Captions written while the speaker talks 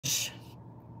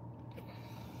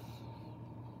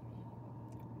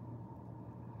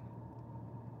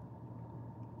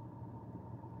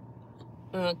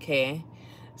Okay.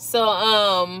 So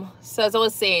as I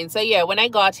was saying, so yeah, when I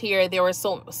got here, there were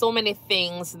so many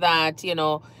things that, you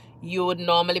know, you would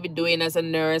normally be doing as a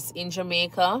nurse in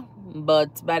Jamaica,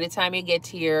 but by the time you get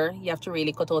here, you have to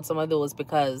really cut out some of those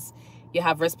because you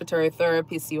have respiratory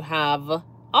therapists, you have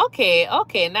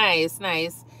okay, nice.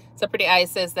 So Pretty Eye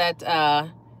says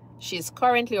that she's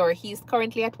currently or he's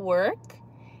currently at work.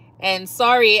 And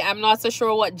sorry, I'm not so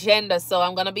sure what gender, so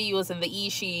I'm gonna be using the he,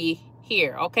 she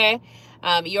here, okay?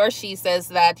 He or she says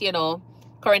that, you know,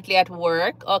 currently at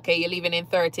work. Okay, you're leaving in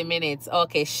 30 minutes.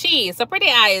 Okay, she, so Pretty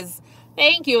Eyes,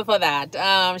 thank you for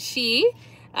that. She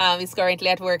is currently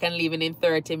at work and leaving in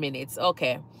 30 minutes.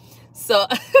 Okay. So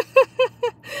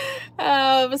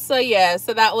so yeah,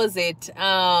 so that was it.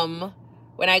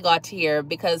 When I got here,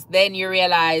 because then you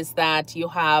realize that you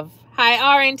have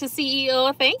hi RN to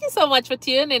CEO. Thank you so much for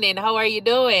tuning in. How are you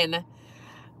doing?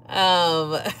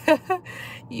 Um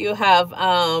you have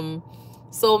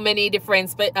so many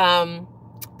different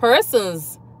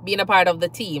persons being a part of the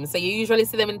team. So you usually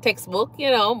see them in textbook,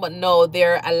 you know, but no,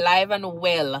 they're alive and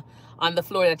well on the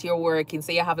floor that you're working.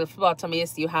 So you have a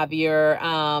phlebotomist, you have your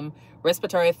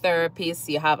respiratory therapist,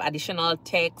 you have additional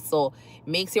tech, so it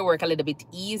makes your work a little bit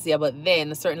easier. But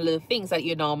then certain little things that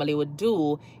you normally would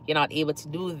do, you're not able to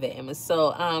do them.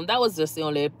 So that was just the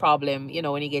only problem, you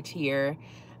know, when you get here,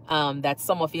 that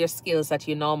some of your skills that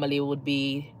you normally would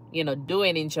be, you know,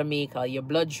 doing in Jamaica, your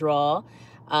blood draw,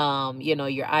 you know,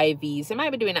 your IVs, you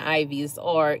might be doing IVs,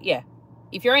 or yeah,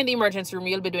 if you're in the emergency room,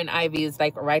 you'll be doing IVs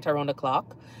like right around the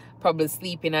clock, probably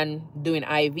sleeping and doing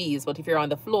IVs. But if you're on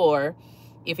the floor,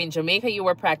 if in Jamaica you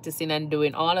were practicing and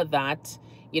doing all of that,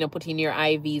 you know, putting your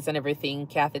IVs and everything,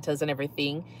 catheters and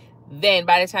everything, then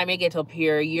by the time you get up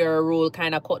here, your role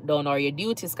kind of cut down, or your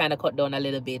duties kind of cut down a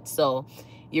little bit. So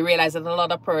you realize that a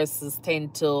lot of persons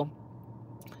tend to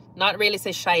not really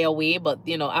say shy away, but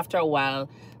you know, after a while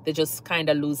they just kind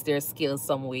of lose their skills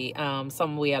some way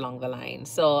along the line.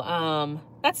 So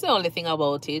that's the only thing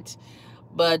about it.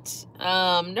 But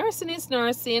nursing is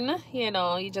nursing, you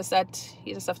know. You just have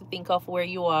to think of where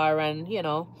you are, and you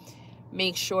know,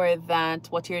 make sure that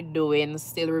what you're doing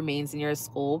still remains in your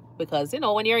scope. Because you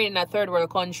know, when you're in a third world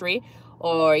country,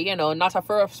 or you know, not a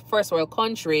first world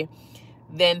country,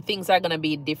 then things are going to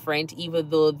be different, even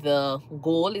though the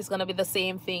goal is going to be the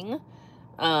same thing.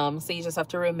 So you just have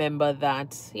to remember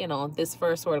that, you know, this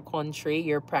first world country,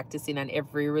 you're practicing, and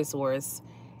every resource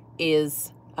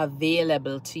is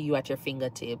available to you at your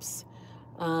fingertips.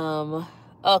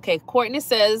 Okay, Courtney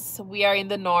says we are in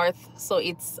the north, so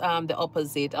it's the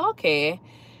opposite. Okay.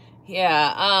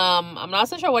 Yeah, I'm not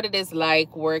so sure what it is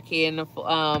like working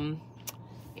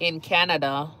in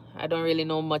Canada. I don't really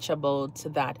know much about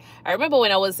that. I remember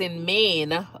when I was in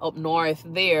Maine, up north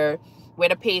there, we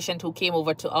had a patient who came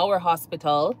over to our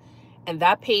hospital, and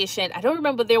that patient, I don't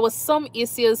remember, there was some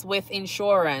issues with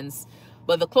insurance,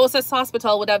 but the closest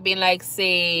hospital would have been like,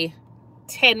 say,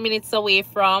 10 minutes away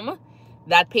from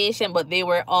that patient, but they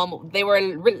were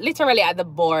literally at the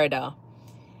border.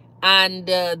 And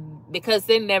because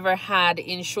they never had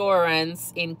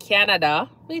insurance in Canada,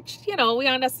 which, you know, we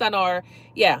understand, or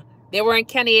yeah, they weren't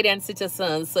Canadian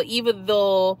citizens. So even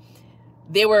though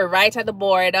they were right at the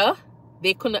border,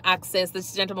 they couldn't access,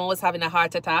 this gentleman was having a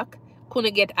heart attack,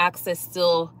 couldn't get access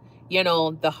to, you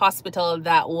know, the hospital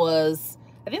that was,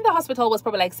 I think the hospital was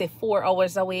probably like, say, 4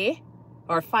 hours away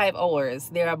or 5 hours,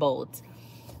 thereabout.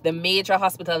 The major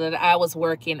hospital that I was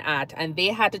working at, and they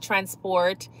had to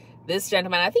transport this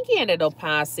gentleman. I think he ended up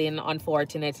passing,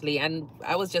 unfortunately, and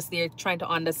I was just there trying to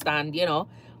understand, you know,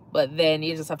 but then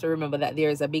you just have to remember that there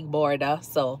is a big border.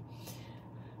 So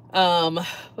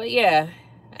but yeah,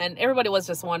 and everybody was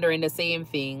just wondering the same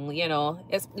thing, you know.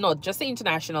 It's not just the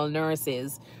international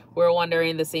nurses were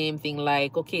wondering the same thing,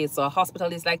 like, okay, so a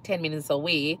hospital is like 10 minutes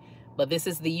away, but this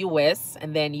is the US,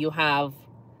 and then you have,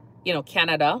 you know,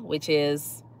 Canada, which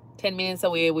is 10 minutes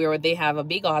away, where they have a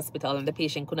big hospital, and the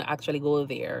patient couldn't actually go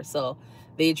there. So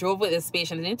they drove with this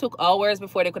patient, and it took hours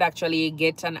before they could actually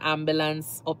get an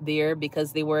ambulance up there,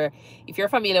 because they were, if you're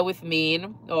familiar with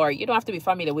Maine, or you don't have to be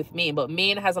familiar with Maine, but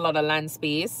Maine has a lot of land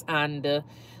space, and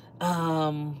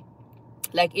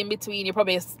like in between, you're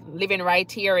probably living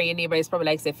right here, and your neighbor is probably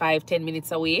like, say, 5-10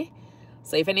 minutes away.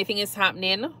 So if anything is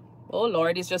happening, oh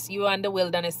Lord, it's just you and the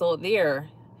wilderness out there.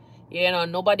 You know,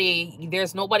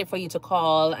 there's nobody for you to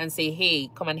call and say, hey,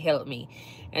 come and help me.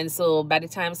 And so by the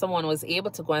time someone was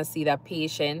able to go and see that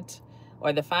patient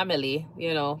or the family,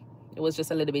 you know, it was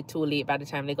just a little bit too late by the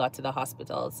time they got to the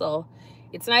hospital. So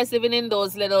it's nice living in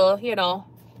those little, you know,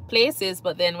 places,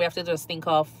 but then we have to just think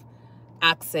of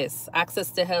access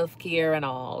to healthcare and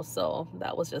all. So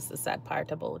that was just the sad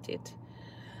part about it.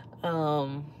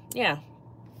 Yeah.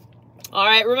 All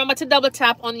right, remember to double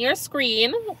tap on your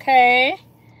screen, okay?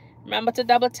 Remember to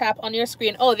double tap on your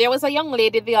screen. Oh, there was a young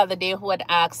lady the other day who had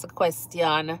asked a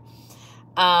question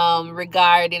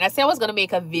regarding, I said I was going to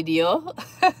make a video.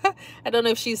 I don't know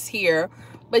if she's here,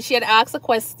 but she had asked a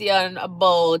question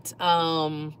about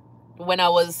when I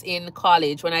was in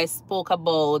college, when I spoke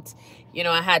about, you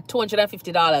know, I had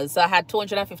 $250. So I had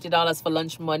 $250 for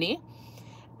lunch money,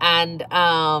 and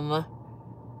I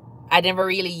never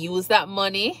really used that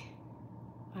money.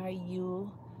 Are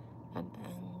you an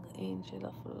angel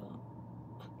of love?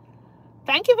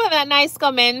 Thank you for that nice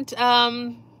comment,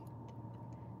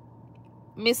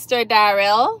 Mr.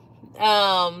 Darrell,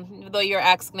 though you're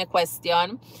asking a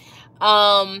question.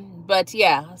 But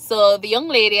yeah, so the young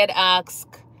lady had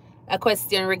asked a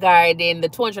question regarding the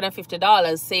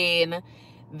 $250, saying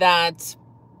that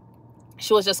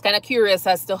she was just kind of curious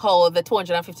as to how the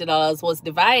 $250 was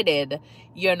divided.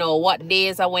 You know, what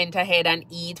days I went ahead and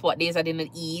eat, what days I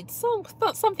didn't eat,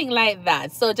 something like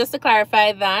that. So just to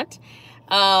clarify that,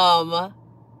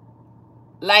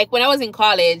 like when I was in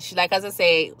college, like as I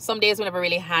say, some days we never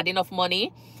really had enough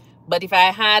money. But if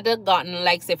I had gotten,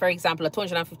 like, say, for example,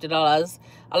 $250,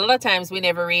 a lot of times we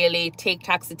never really take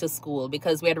taxi to school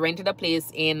because we had rented a place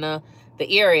in the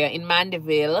area in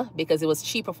Mandeville because it was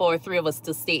cheaper for 3 of us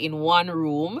to stay in one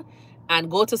room and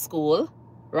go to school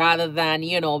rather than,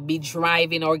 you know, be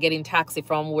driving or getting taxi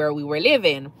from where we were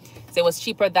living. So it was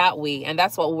cheaper that way, and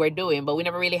that's what we were doing. But we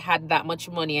never really had that much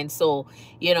money, and so,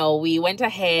 you know, we went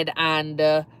ahead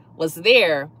and was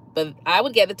there. But I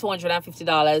would get the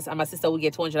 $250 and my sister would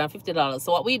get $250.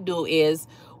 So what we do is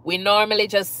we normally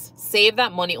just save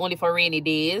that money only for rainy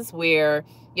days where,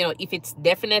 you know, if it's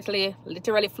definitely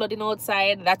literally flooding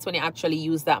outside, that's when you actually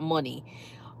use that money.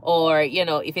 Or, you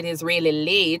know, if it is really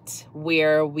late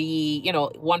where we, you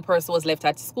know, one person was left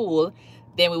at school,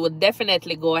 then we would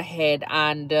definitely go ahead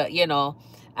and, you know,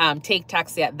 take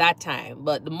taxi at that time.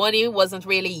 But the money wasn't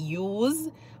really used.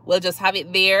 We'll just have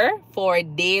it there for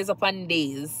days upon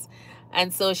days.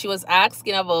 And so she was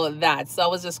asking about that. So I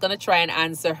was just going to try and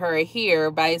answer her here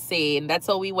by saying that's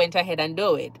how we went ahead and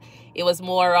do it. It was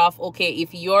more of, okay,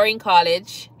 if you're in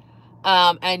college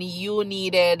and you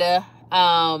needed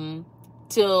to,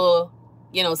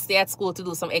 you know, stay at school to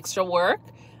do some extra work,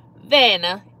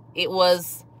 then it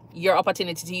was your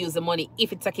opportunity to use the money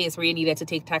if it's a case where you needed to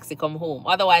take taxi come home.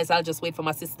 Otherwise, I'll just wait for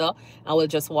my sister and we'll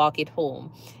just walk it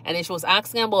home. And then she was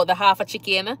asking about the half a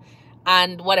chicken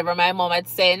and whatever my mom had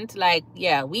sent. Like,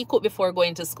 yeah, we cook before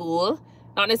going to school.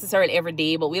 Not necessarily every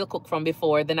day, but we'll cook from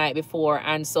before, the night before.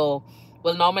 And so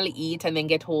we'll normally eat and then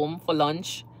get home for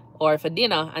lunch or for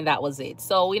dinner, and that was it.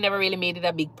 So we never really made it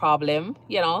a big problem,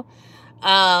 you know.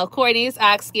 Courtney is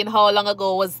asking how long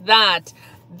ago was that?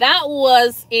 That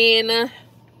was in...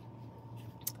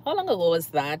 How long ago was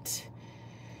that?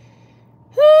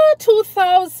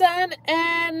 2000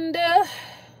 and...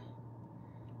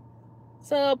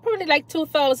 so probably like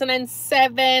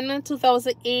 2007,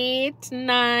 2008,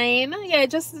 9. Yeah,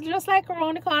 just like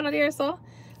around the corner there. So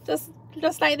just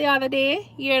like the other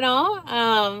day, you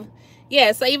know.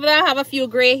 Yeah, so even though I have a few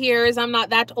gray hairs, I'm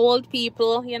not that old,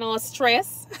 people, you know,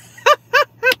 stress.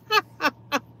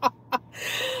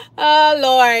 Oh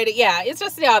Lord, yeah, it's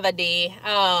just the other day.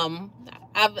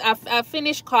 I've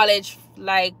finished college,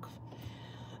 like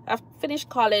I've finished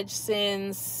college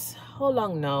since how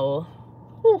long now?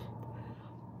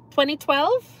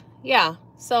 2012. Yeah,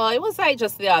 so it was like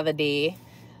just the other day.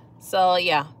 So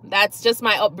yeah, that's just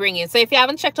my upbringing. So if you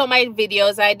haven't checked out my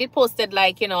videos, I did posted,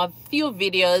 like, you know, a few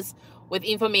videos with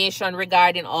information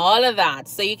regarding all of that,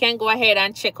 so you can go ahead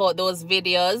and check out those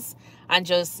videos and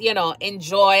just, you know,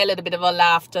 enjoy a little bit of a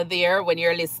laughter there when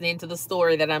you're listening to the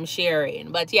story that I'm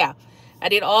sharing. But yeah, I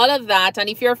did all of that. And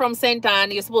if you're from St.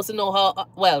 Anne, you're supposed to know how,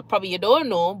 well, probably you don't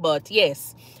know, but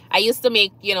yes, I used to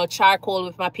make, you know, charcoal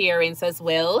with my parents as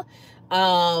well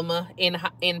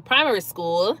in primary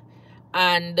school,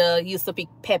 and used to pick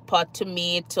pepper,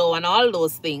 tomato, and all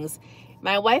those things.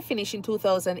 My wife finished in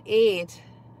 2008.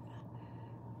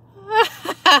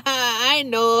 I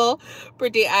know,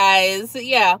 pretty eyes.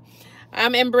 Yeah,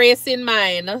 I'm embracing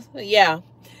mine. Yeah.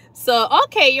 So,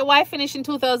 okay, your wife finished in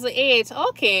 2008.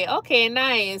 Okay,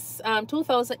 nice.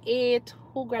 2008,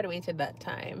 who graduated that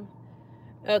time?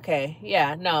 Okay,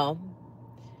 yeah, no.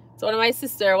 So one of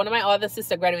my other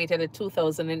sister graduated in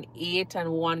 2008,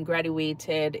 and one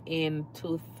graduated in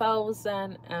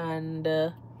 2000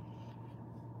 and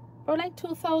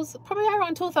probably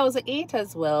around 2008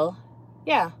 as well.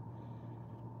 Yeah.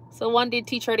 So one did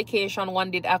teacher education,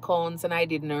 one did accounts, and I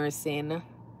did nursing.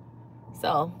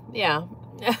 So yeah.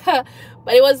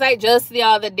 But it was like just the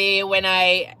other day when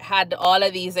I had all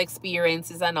of these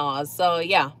experiences and all. So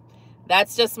yeah,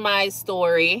 that's just my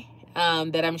story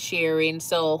that I'm sharing.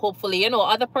 So hopefully, you know,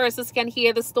 other persons can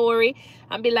hear the story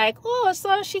and be like, oh,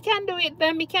 so she can do it,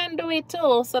 then we can do it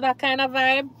too. So that kind of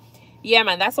vibe. Yeah,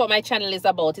 man, that's what my channel is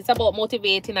about. It's about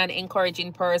motivating and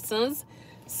encouraging persons.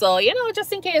 So, you know,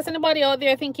 just in case anybody out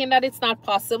there thinking that it's not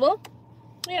possible,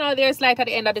 you know, there's light at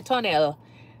the end of the tunnel.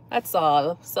 That's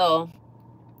all. So,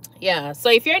 yeah. So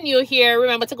if you're new here,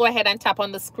 remember to go ahead and tap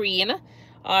on the screen.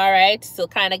 All right. So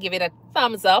kind of give it a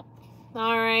thumbs up.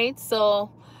 All right.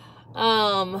 So,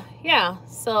 yeah.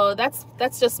 So that's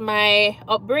just my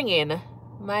upbringing,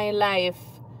 my life.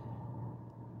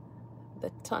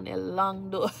 The tunnel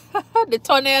long though. The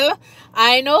tunnel,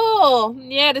 I know.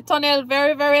 Yeah, the tunnel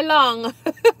very, very long.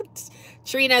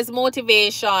 Trina's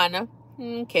motivation.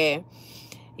 Okay.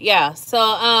 Yeah.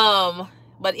 So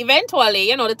but eventually,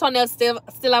 you know, the tunnel still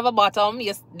have a bottom.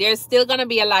 Yes, there's still gonna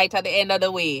be a light at the end of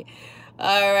the way.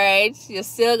 All right. You're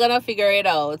still gonna figure it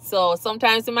out. So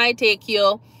sometimes it might take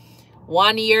you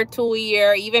 1 year, 2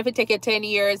 year, even if it take you 10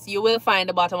 years, you will find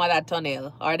the bottom of that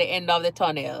tunnel or the end of the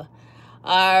tunnel.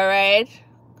 All right.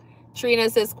 Trina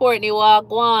says, Courtney,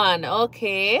 wagwan.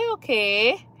 Okay,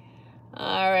 okay.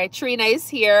 All right. Trina is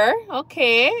here.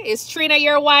 Okay. Is Trina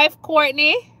your wife,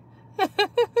 Courtney?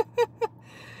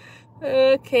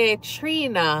 Okay,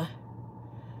 Trina.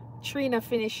 Trina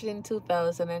finished in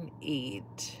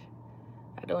 2008.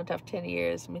 I don't have 10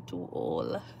 years. Me too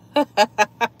old.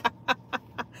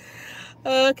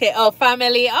 Okay. Oh,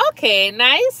 family. Okay.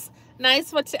 Nice.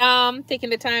 Nice for taking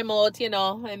the time out, you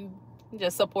know, and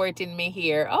just supporting me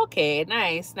here. Okay.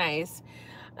 Nice. Nice.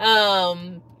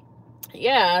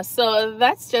 Yeah. So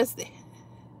that's just...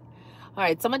 All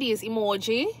right. Some of these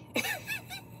emoji.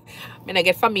 I'm gonna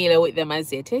get familiar with them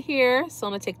as it here. So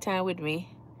I'm gonna take time with me.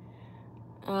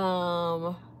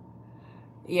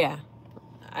 Yeah.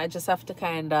 I just have to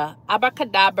kind of...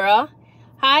 Abracadabra.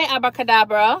 Hi,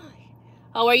 Abracadabra.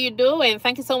 How are you doing?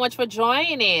 Thank you so much for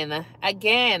joining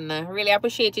again. Really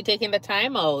appreciate you taking the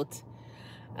time out.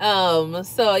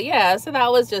 So yeah, so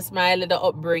that was just my little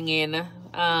upbringing,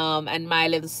 and my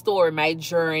little story, my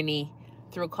journey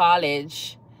through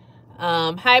college.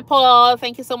 Hi Paul,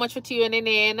 thank you so much for tuning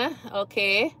in.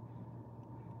 Okay.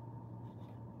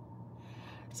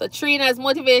 So Trina's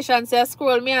motivation says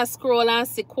scroll me and scroll and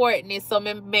see Courtney, so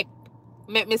make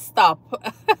me stop.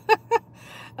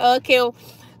 Okay.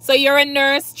 So you're a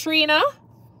nurse, Trina?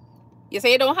 You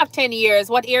say you don't have 10 years.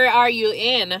 What area are you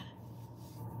in?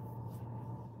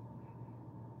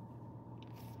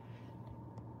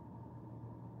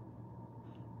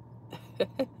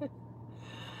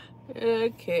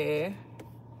 Okay.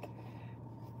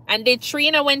 And did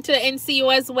Trina went to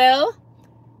NCU as well?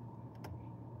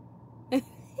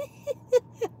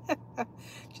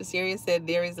 Just here you said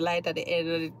there is light at the end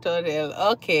of the tunnel.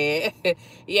 Okay.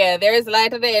 Yeah, there is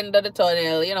light at the end of the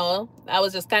tunnel. You know, I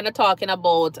was just kind of talking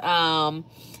about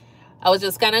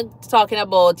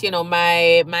you know,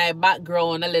 my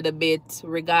background a little bit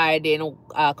regarding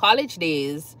college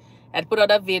days. I'd put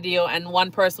out a video and one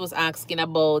person was asking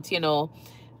about, you know,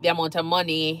 the amount of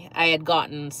money I had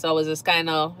gotten. So I was just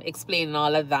kind of explaining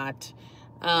all of that.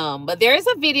 But there is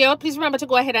a video. Please remember to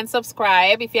go ahead and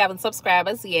subscribe if you haven't subscribed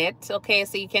as yet. Okay,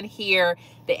 so you can hear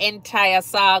the entire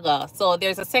saga. So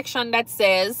there's a section that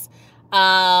says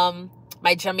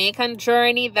my Jamaican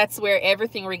journey. That's where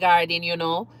everything regarding, you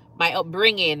know, my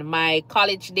upbringing, my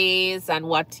college days, and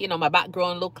what, you know, my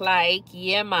background look like.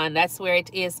 Yeah, man, that's where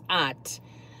it is at.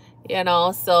 You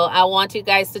know, so I want you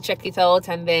guys to check it out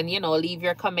and then, you know, leave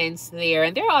your comments there.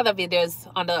 And there are other videos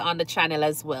on the channel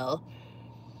as well.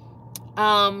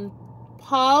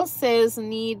 Paul says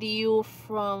need you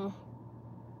from...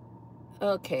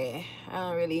 Okay, I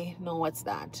don't really know what's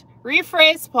that.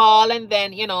 Rephrase, Paul, and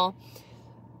then, you know,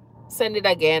 send it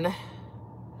again.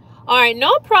 All right,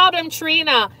 no problem,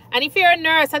 Trina. And if you're a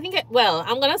nurse, I think well,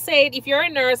 I'm gonna say it, if you're a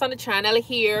nurse on the channel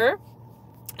here,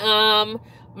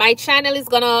 my channel is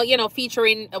gonna, you know,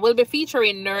 will be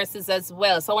featuring nurses as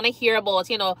well. So I want to hear about,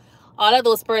 you know, all of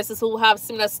those persons who have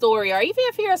similar story, or even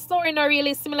if your story not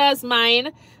really similar as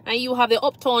mine and you have the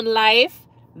uptown life,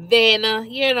 then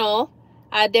you know,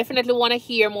 I definitely want to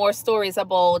hear more stories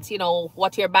about, you know,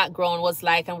 what your background was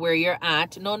like and where you're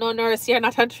at. No, nurse, you're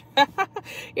not a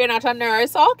you're not a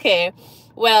nurse. Okay,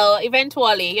 well,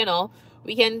 eventually, you know,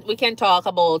 we can talk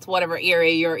about whatever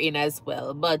area you're in as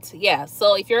well. But yeah,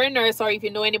 so if you're a nurse or if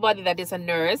you know anybody that is a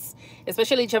nurse,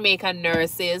 especially Jamaican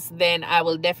nurses, then I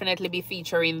will definitely be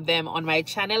featuring them on my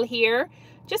channel here,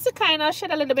 just to kind of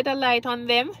shed a little bit of light on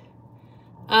them.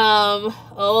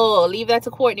 Oh, leave that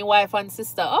to Courtney, wife and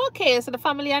sister. Okay, so the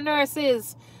family are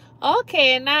nurses.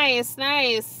 Okay, nice.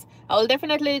 I will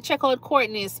definitely check out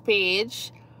Courtney's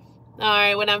page. All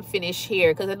right, when I'm finished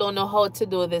here, because I don't know how to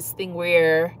do this thing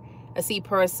where I see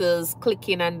persons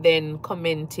clicking and then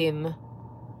commenting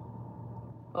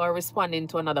or responding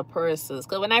to another person's.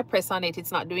 Because when I press on it,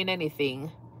 it's not doing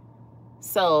anything.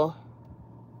 So,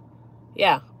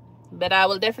 yeah. But I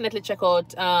will definitely check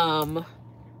out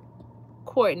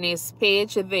Courtney's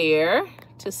page there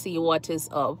to see what is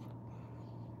up.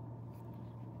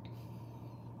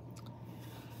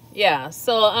 Yeah,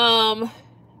 so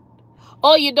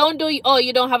oh, you don't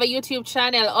have a YouTube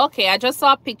channel. Okay, I just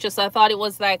saw pictures, so I thought it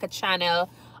was like a channel.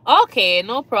 Okay,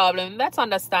 no problem. That's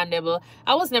understandable.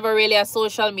 I was never really a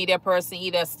social media person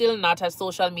either. Still not a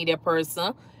social media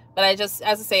person. But I just,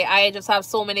 as I say, I just have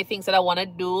so many things that I want to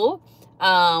do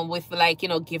with, like, you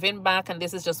know, giving back, and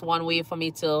this is just one way for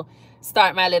me to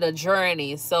start my little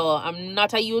journey. So I'm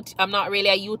not really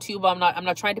a YouTuber. I'm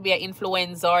not trying to be an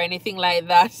influencer or anything like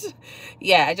that.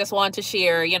 Yeah, I just want to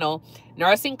share, you know,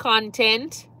 nursing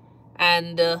content,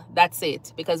 and that's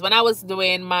it. Because when I was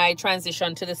doing my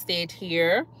transition to the state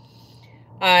here,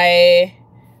 I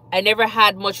never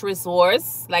had much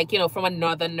resource, like, you know, from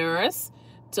another nurse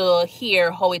to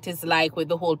hear how it is like with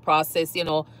the whole process, you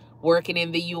know, working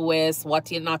in the US,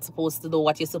 what you're not supposed to do,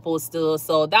 what you're supposed to do.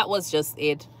 So that was just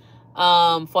it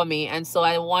for me. And so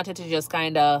I wanted to just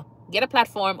kind of get a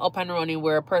platform up and running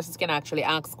where persons can actually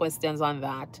ask questions on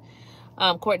that.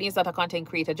 Courtney is not a content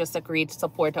creator, just a great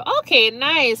supporter. Okay,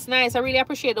 nice. I really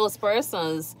appreciate those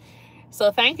persons. So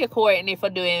thank you, Courtney, for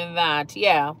doing that.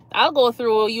 Yeah, I'll go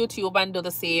through YouTube and do the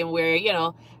same, where, you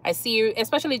know, I see,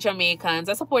 especially Jamaicans,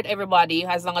 I support everybody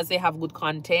as long as they have good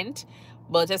content.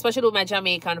 But especially with my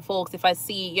Jamaican folks, if I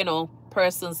see, you know,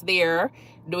 persons there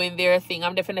doing their thing,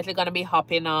 I'm definitely going to be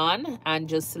hopping on and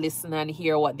just listen and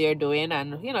hear what they're doing,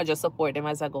 and, you know, just support them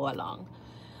as I go along.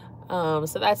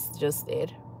 So that's just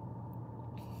it.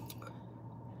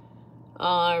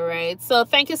 All right, so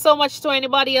thank you so much to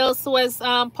anybody else who has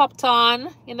popped on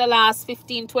in the last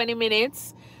 15-20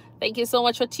 minutes. Thank you so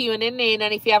much for tuning in.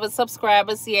 And if you haven't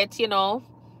subscribed as yet, you know,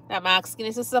 I'm asking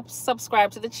you to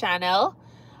subscribe to the channel.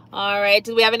 All right,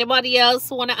 do we have anybody else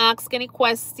who want to ask any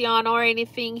question or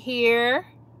anything here?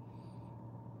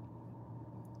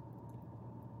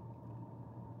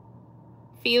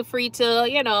 Feel free to,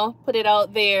 you know, put it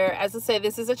out there. As I said,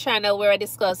 this is a channel where I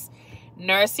discuss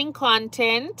nursing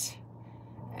content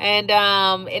and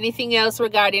anything else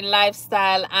regarding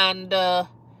lifestyle and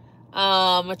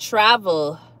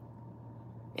travel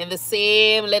in the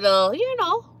same little, you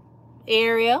know,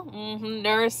 area.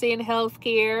 Nursing,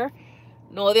 healthcare.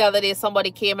 No, the other day somebody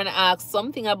came and asked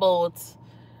something about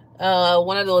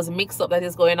one of those mix-up that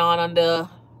is going on the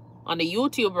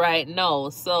YouTube right now.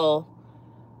 So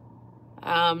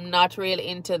I'm not really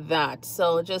into that.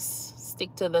 So just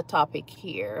stick to the topic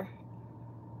here.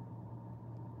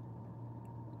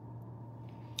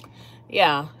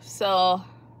 Yeah, so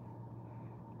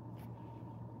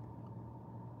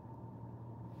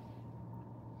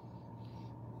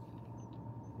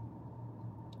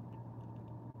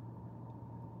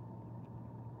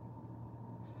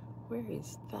where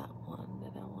is that one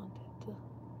that I wanted to?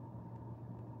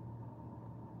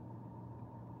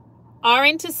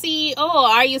 RN to CEO,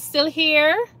 are you still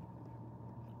here?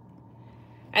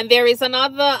 And there is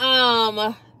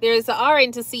another there's a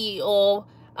RN to CEO,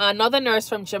 another nurse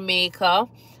from Jamaica.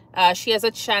 She has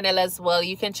a channel as well.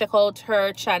 You can check out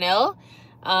her channel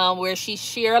where she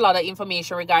shares a lot of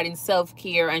information regarding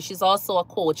self-care, and she's also a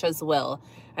coach as well,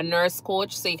 a nurse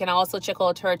coach. So you can also check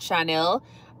out her channel,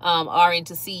 RN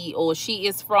to CEO. She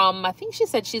is from, I think she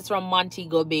said she's from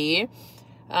Montego Bay.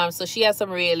 So she has some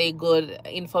really good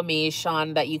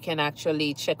information that you can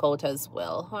actually check out as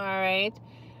well. All right.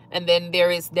 And then there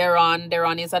is Deron.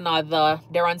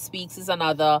 Deron Speaks is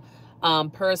another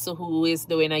person who is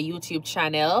doing a YouTube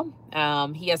channel.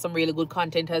 He has some really good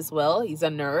content as well. He's a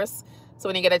nurse. So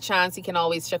when you get a chance, you can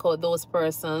always check out those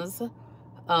persons'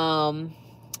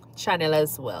 channel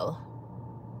as well.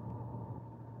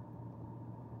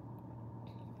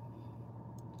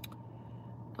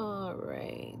 All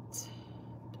right.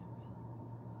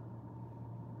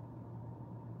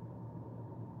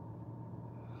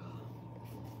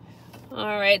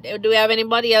 All right, do we have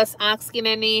anybody else asking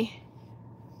any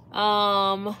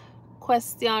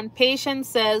question? Patient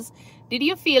says, did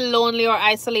you feel lonely or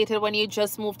isolated when you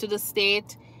just moved to the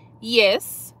state?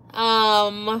 Yes.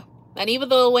 And even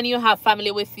though when you have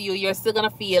family with you, you're still gonna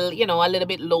feel, you know, a little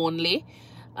bit lonely,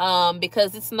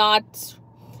 because it's not,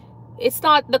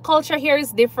 the culture here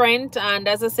is different. And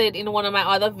as I said in one of my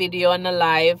other video on the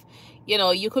live, you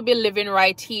know, you could be living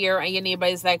right here and your neighbor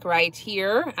is like right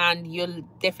here, and you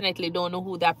definitely don't know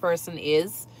who that person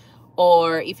is,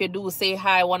 Or if you do say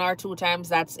hi 1 or 2 times,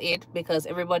 that's it, because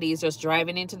everybody is just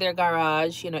driving into their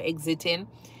garage, you know, exiting,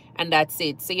 and that's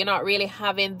it. So you're not really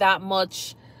having that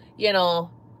much, you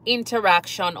know,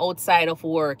 interaction outside of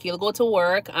work. You'll go to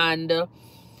work and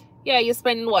yeah, you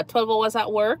spend what, 12 hours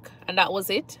at work, and that was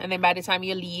it. And then by the time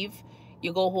you leave,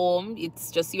 you go home,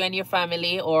 it's just you and your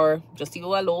family, or just you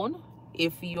alone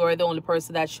if you're the only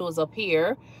person that shows up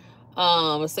here.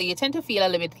 So you tend to feel a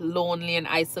little bit lonely and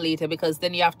isolated, because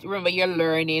then you have to remember you're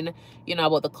learning, you know,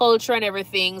 about the culture and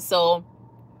everything. So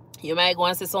you might go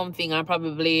and say something and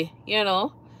probably, you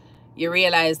know, you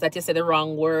realize that you said the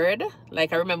wrong word.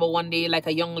 Like I remember one day, like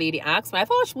a young lady asked me, I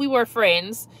thought we were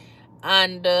friends,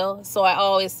 and so I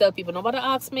always tell people, nobody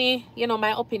asks me, you know,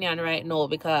 my opinion right now,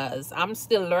 because I'm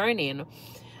still learning.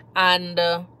 And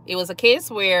it was a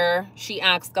case where she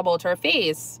asked about her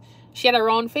face. She had a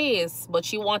round face, but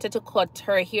she wanted to cut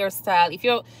her hairstyle. If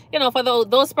you know, for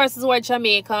those persons who are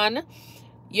Jamaican,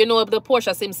 you know, the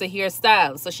Portia Simpson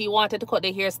hairstyle. So she wanted to cut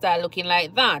the hairstyle looking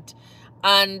like that.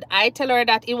 And I tell her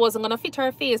that it wasn't going to fit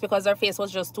her face because her face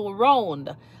was just too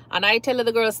round. And I tell her,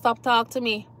 the girl, stop talk to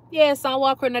me. Yes, I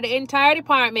walk around the entire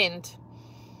department.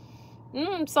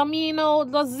 So me, you know,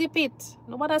 just zip it.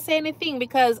 Nobody say anything,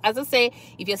 because as I say,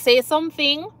 if you say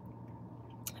something,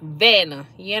 then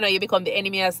you know you become the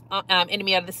enemy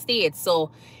of the state.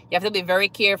 So you have to be very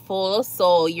careful.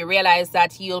 So you realize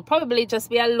that you'll probably just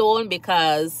be alone,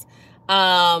 because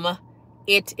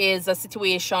it is a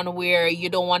situation where you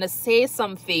don't want to say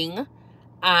something,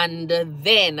 and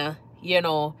then, you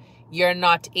know, you're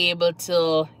not able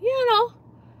to, you know,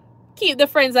 keep the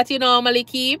friends that you normally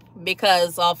keep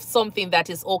because of something that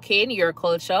is okay in your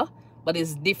culture but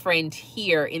is different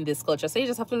here in this culture. So you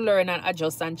just have to learn and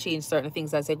adjust and change certain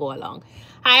things as you go along.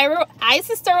 Hi,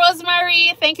 Sister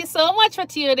Rosemary. Thank you so much for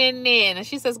tuning in.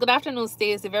 She says, good afternoon,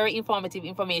 Stacey. Very informative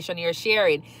information you're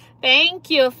sharing. Thank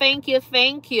you, thank you,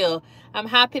 thank you. I'm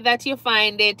happy that you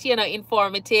find it, you know,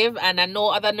 informative. And I know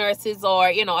other nurses or,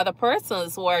 you know, other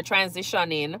persons who are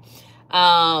transitioning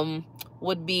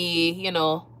would be, you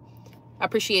know,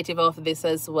 appreciative of this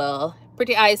as well.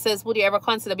 Pretty Eye says, would you ever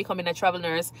consider becoming a travel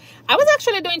nurse? I was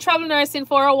actually doing travel nursing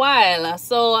for a while.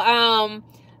 So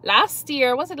last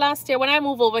year, was it last year, when I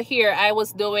moved over here, I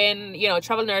was doing, you know,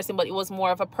 travel nursing, but it was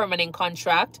more of a permanent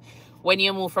contract when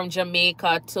you move from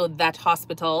Jamaica to that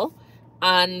hospital,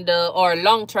 and or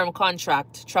long-term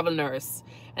contract travel nurse.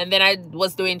 And then I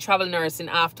was doing travel nursing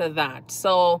after that.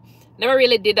 So never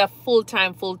really did a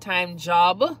full-time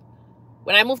job.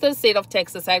 When I moved to the state of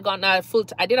Texas, I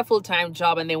did a full-time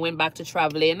job, and then went back to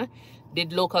traveling,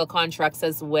 did local contracts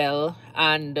as well,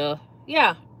 and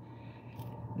yeah,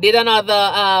 did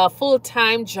another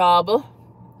full-time job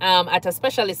at a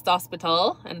specialist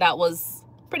hospital, and that was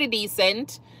pretty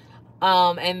decent.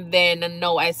 And then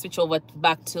now I switch over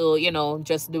back to, you know,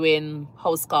 just doing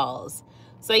house calls.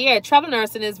 So yeah, travel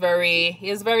nursing is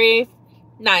very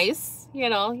nice. You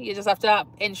know, you just have to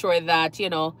ensure that, you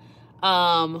know,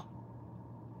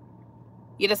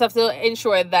 you just have to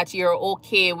ensure that you're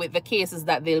okay with the cases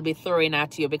that they'll be throwing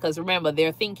at you, because remember,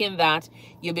 they're thinking that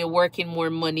you'll be working more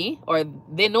money, or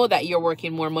they know that you're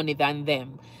working more money than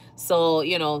them. So,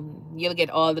 you know, you'll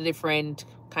get all the different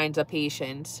kinds of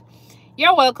patients.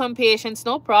 You're welcome, patients.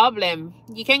 No problem.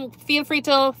 You can feel free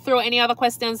to throw any other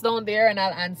questions down there and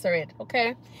I'll answer it.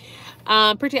 Okay.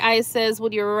 Pretty Eye says,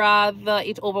 would you rather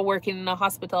it over working in a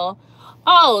hospital?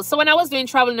 Oh, so when I was doing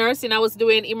travel nursing, I was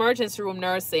doing emergency room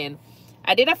nursing.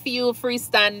 I did a few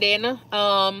freestanding,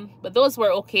 but those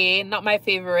were okay. Not my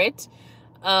favorite,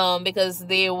 because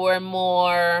they were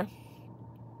more,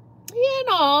 you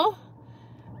know,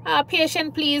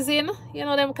 patient pleasing, you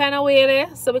know, them kind of way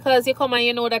there. So because you come and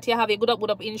you know that you have a good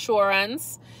up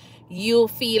insurance, you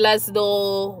feel as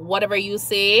though whatever you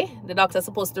say, the doctor's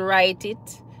supposed to write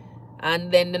it,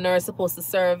 and then the nurse supposed to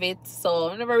serve it. So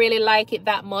I never really like it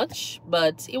that much,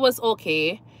 but it was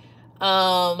okay.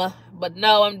 But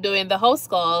now I'm doing the house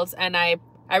calls, and I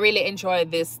really enjoy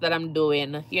this that I'm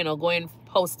doing, you know, going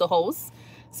house to house,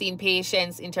 seeing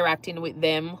patients, interacting with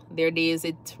them. Their days,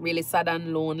 it's really sad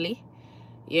and lonely,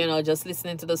 you know, just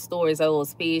listening to the stories of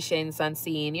those patients and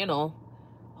seeing, you know,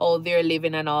 how they're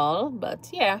living and all. But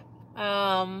yeah,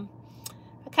 I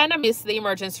kind of miss the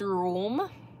emergency room,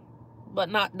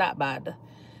 but not that bad,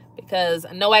 because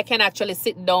now I can actually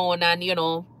sit down and, you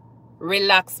know,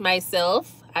 relax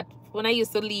myself. When I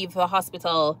used to leave the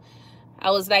hospital,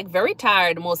 I was like very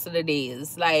tired most of the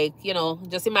days. Like, you know,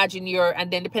 just imagine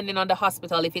and then depending on the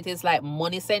hospital, if it is like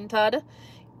money centered,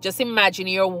 just imagine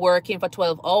you're working for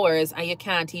 12 hours and you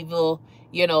can't even,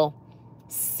 you know,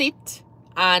 sit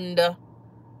and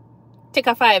take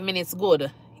a 5 minutes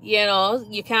good. You know,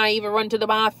 you can't even run to the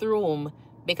bathroom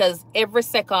because every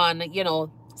second, you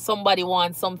know, somebody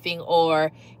wants something,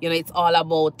 or, you know, it's all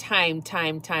about time,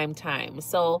 time, time, time.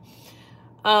 So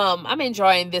I'm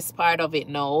enjoying this part of it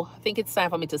now. I think it's time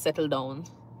for me to settle down.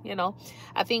 You know,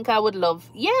 I think I would love,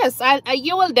 yes,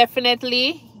 you will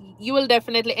definitely,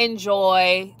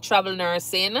 enjoy travel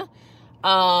nursing.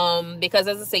 Because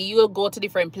as I say, you will go to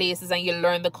different places and you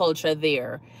learn the culture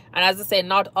there. And as I say,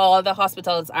 not all the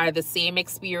hospitals are the same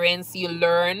experience. You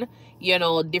learn, you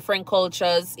know, different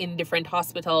cultures in different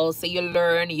hospitals. So you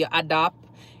learn, you adapt,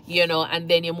 you know, and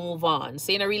then you move on.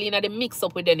 So you're not really not a mix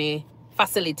up with any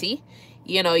facility.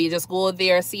 You know, you just go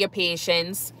there, see your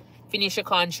patients, finish your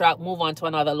contract, move on to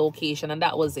another location, and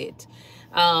that was it.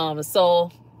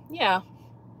 So yeah,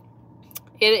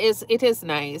 it is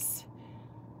nice.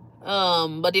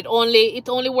 But it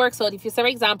only works out if you say, for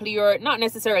example, you're not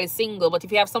necessarily single, but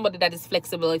if you have somebody that is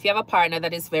flexible, if you have a partner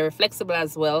that is very flexible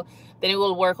as well, then it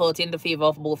will work out in the favor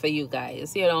of both of you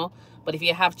guys, you know. But if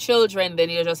you have children, then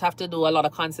you just have to do a lot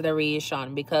of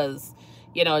consideration, because,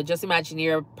 you know, just imagine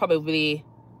you're probably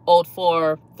out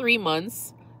for 3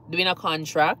 months doing a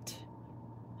contract,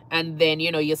 and then,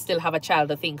 you know, you still have a child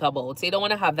to think about. So you don't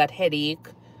want to have that headache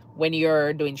when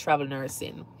you're doing travel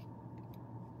nursing.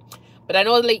 But I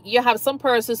know, like, you have some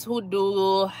persons who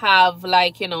do have,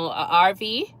 like, you know, a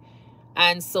RV,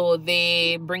 and so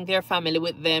they bring their family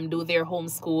with them, do their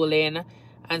homeschooling,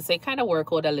 and so it kind of work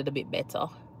out a little bit better.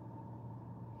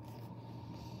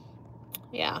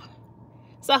 Yeah.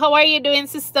 So how are you doing,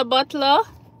 Sister Butler?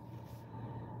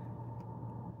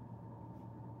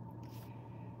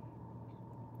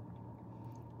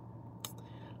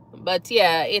 But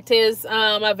yeah, it is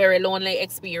a very lonely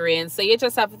experience. So you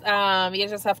just have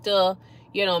to,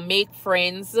 you know, make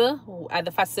friends at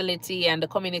the facility and the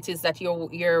communities that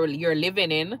you're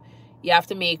living in. You have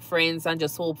to make friends and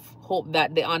just hope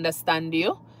that they understand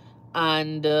you,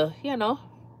 and you know,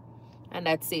 and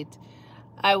that's it.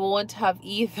 I won't have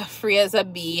either. Free as a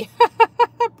bee.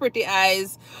 Pretty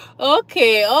eyes.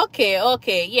 Okay,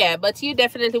 okay. Yeah, but you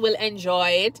definitely will enjoy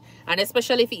it, and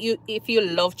especially if you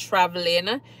love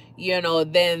traveling, you know,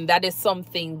 then that is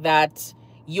something that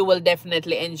you will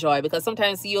definitely enjoy, because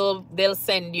sometimes they'll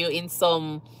send you in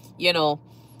some, you know,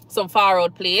 some far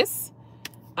out place,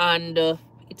 and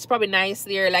it's probably nice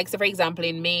there. Like, so for example,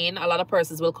 in Maine, a lot of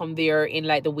persons will come there in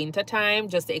like the winter time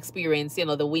just to experience, you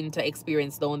know, the winter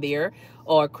experience down there,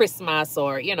 or Christmas,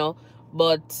 or, you know.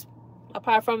 But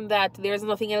apart from that, there's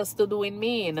nothing else to do in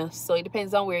Maine, so it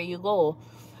depends on where you go.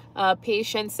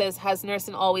 Patient says, has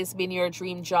nursing always been your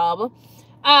dream job?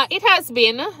 It has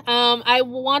been. I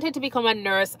wanted to become a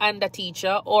nurse and a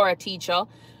teacher, or a teacher.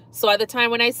 So at the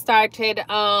time when I started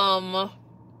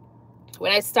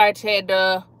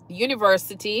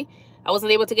university, I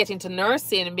wasn't able to get into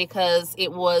nursing because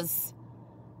it was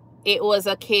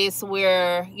a case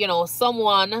where, you know,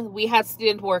 we had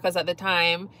student workers at the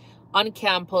time on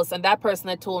campus, and that person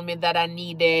had told me that I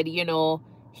needed, you know,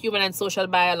 human and social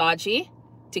biology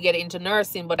to get into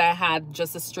nursing, but I had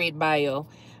just a straight bio.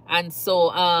 And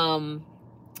so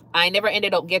I never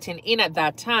ended up getting in at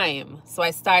that time. So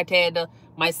I started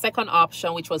my second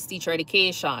option, which was teacher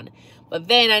education. But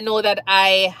then I know that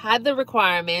I had the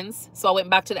requirements, so I went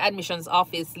back to the admissions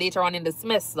office later on in the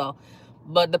semester.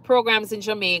 But the programs in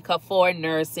Jamaica for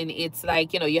nursing, it's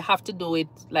like, you know, you have to do it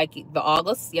like the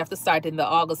August. You have to start in the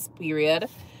August period.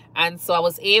 And so I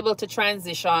was able to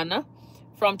transition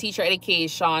from teacher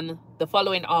education the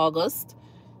following August,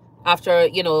 after,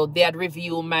 you know, they had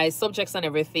reviewed my subjects and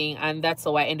everything. And that's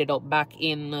how I ended up back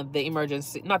in the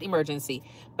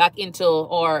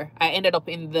I ended up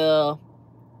in the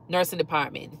nursing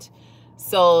department.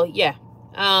 So yeah,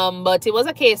 but it was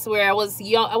a case where I was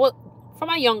young. From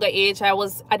a younger age, I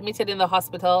was admitted in the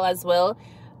hospital as well,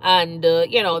 and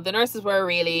you know, the nurses were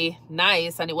really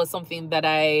nice, and it was something that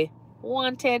I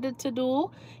wanted to do,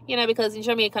 you know, because in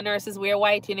Jamaica, nurses wear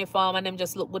white uniform and them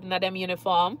just look good in them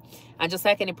uniform. And just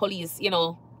like any police, you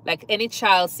know, like any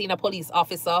child seeing a police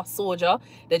officer, soldier,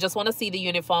 they just want to see the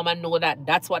uniform and know that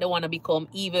that's what they want to become,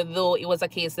 even though it was a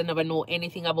case they never know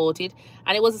anything about it.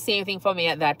 And it was the same thing for me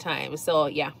at that time. So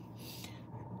yeah.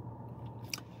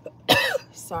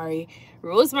 Sorry.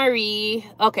 Rosemary.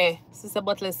 Okay, Sister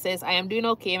Butler says, I am doing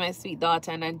okay, my sweet daughter,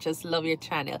 and I just love your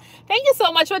channel. Thank you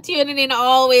so much for tuning in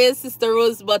always, Sister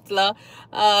Rose Butler.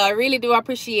 Really do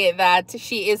appreciate that.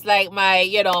 She is like my,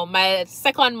 you know, my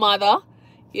second mother,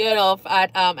 you know,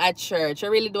 at church. I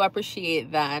really do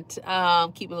appreciate that.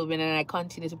 Keep moving, and I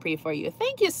continue to pray for you.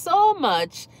 Thank you so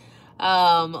much.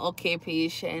 Okay,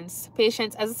 Patience,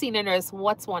 as a senior nurse,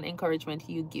 what's one encouragement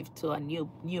you give to a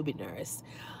newbie nurse?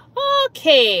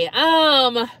 Okay,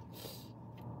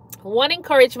 one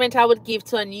encouragement I would give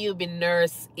to a newbie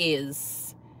nurse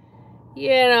is,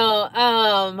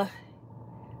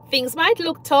 things might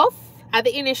look tough at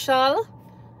the initial,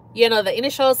 the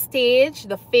initial stage,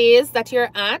 the phase that you're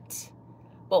at.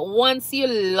 But once you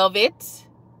love it,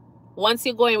 once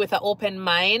you go in with an open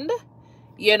mind,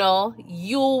 you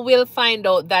will find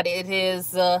out that it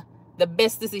is the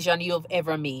best decision you've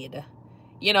ever made.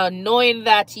 Knowing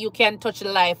that you can touch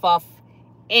the life of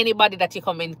anybody that you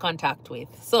come in contact with.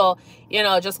 So,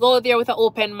 just go there with an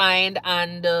open mind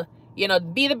and,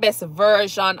 be the best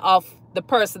version of the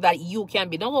person that you can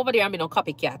be. Don't go over there and be no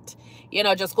copycat.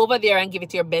 Just go over there and give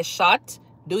it your best shot.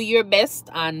 Do your best,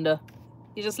 and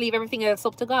you just leave everything else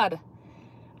up to God.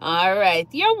 All right.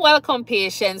 You're welcome,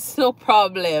 patience. No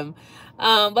problem.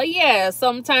 But yeah,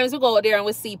 sometimes we go out there and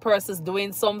we see persons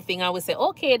doing something and we say,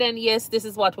 okay, then yes, this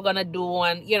is what we're going to do.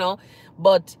 And,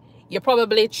 but you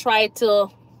probably try to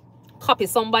copy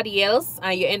somebody else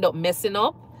and you end up messing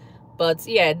up. But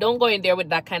yeah, don't go in there with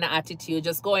that kind of attitude.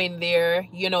 Just go in there,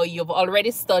 you've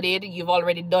already studied, you've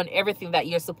already done everything that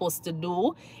you're supposed to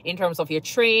do in terms of your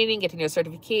training, getting your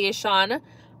certification,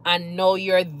 and now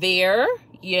you're there.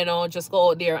 Just go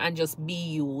out there and just be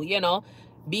you,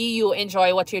 be you,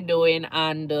 enjoy what you're doing,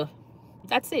 and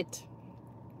that's it.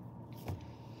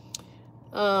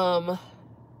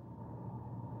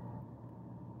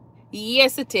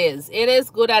 Yes, it is. It is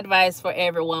good advice for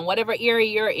everyone. Whatever area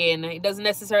you're in, it doesn't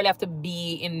necessarily have to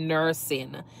be in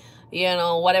nursing.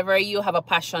 Whatever you have a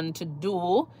passion to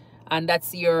do, and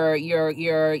that's your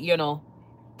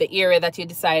the area that you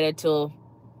decided to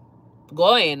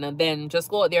go in, then just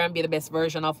go out there and be the best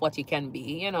version of what you can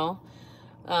be,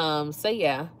 so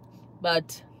yeah,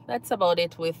 but that's about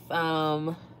it with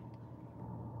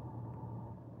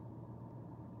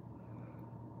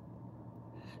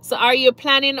so are you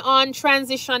planning on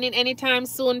transitioning anytime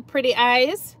soon, pretty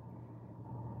eyes?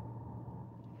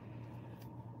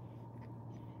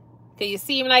 Okay, you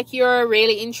seem like you're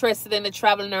really interested in the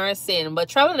travel nursing, but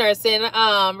travel nursing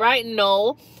right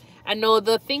now, I know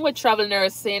the thing with travel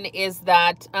nursing is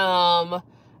that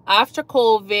after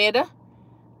COVID,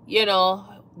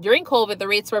 during COVID the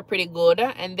rates were pretty good,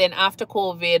 and then after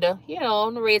COVID,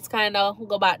 the rates kind of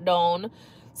go back down.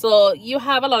 So you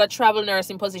have a lot of travel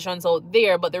nursing positions out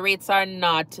there, but the rates are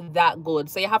not that good.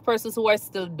 So you have persons who are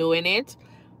still doing it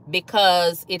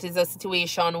because it is a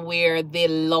situation where they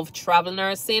love travel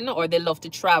nursing or they love to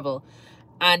travel.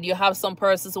 And you have some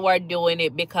persons who are doing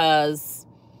it because,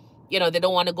 they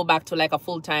don't want to go back to like a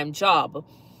full-time job.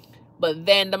 But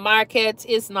then the market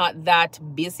is not that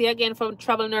busy again for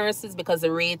travel nurses because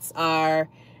the rates are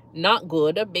not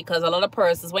good, because a lot of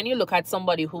persons, when you look at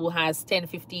somebody who has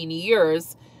 10-15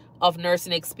 years of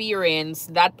nursing experience,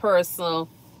 that person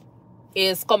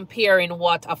is comparing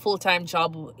what a full-time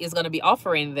job is going to be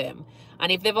offering them.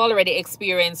 And if they've already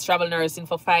experienced travel nursing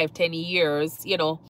for 5-10 years,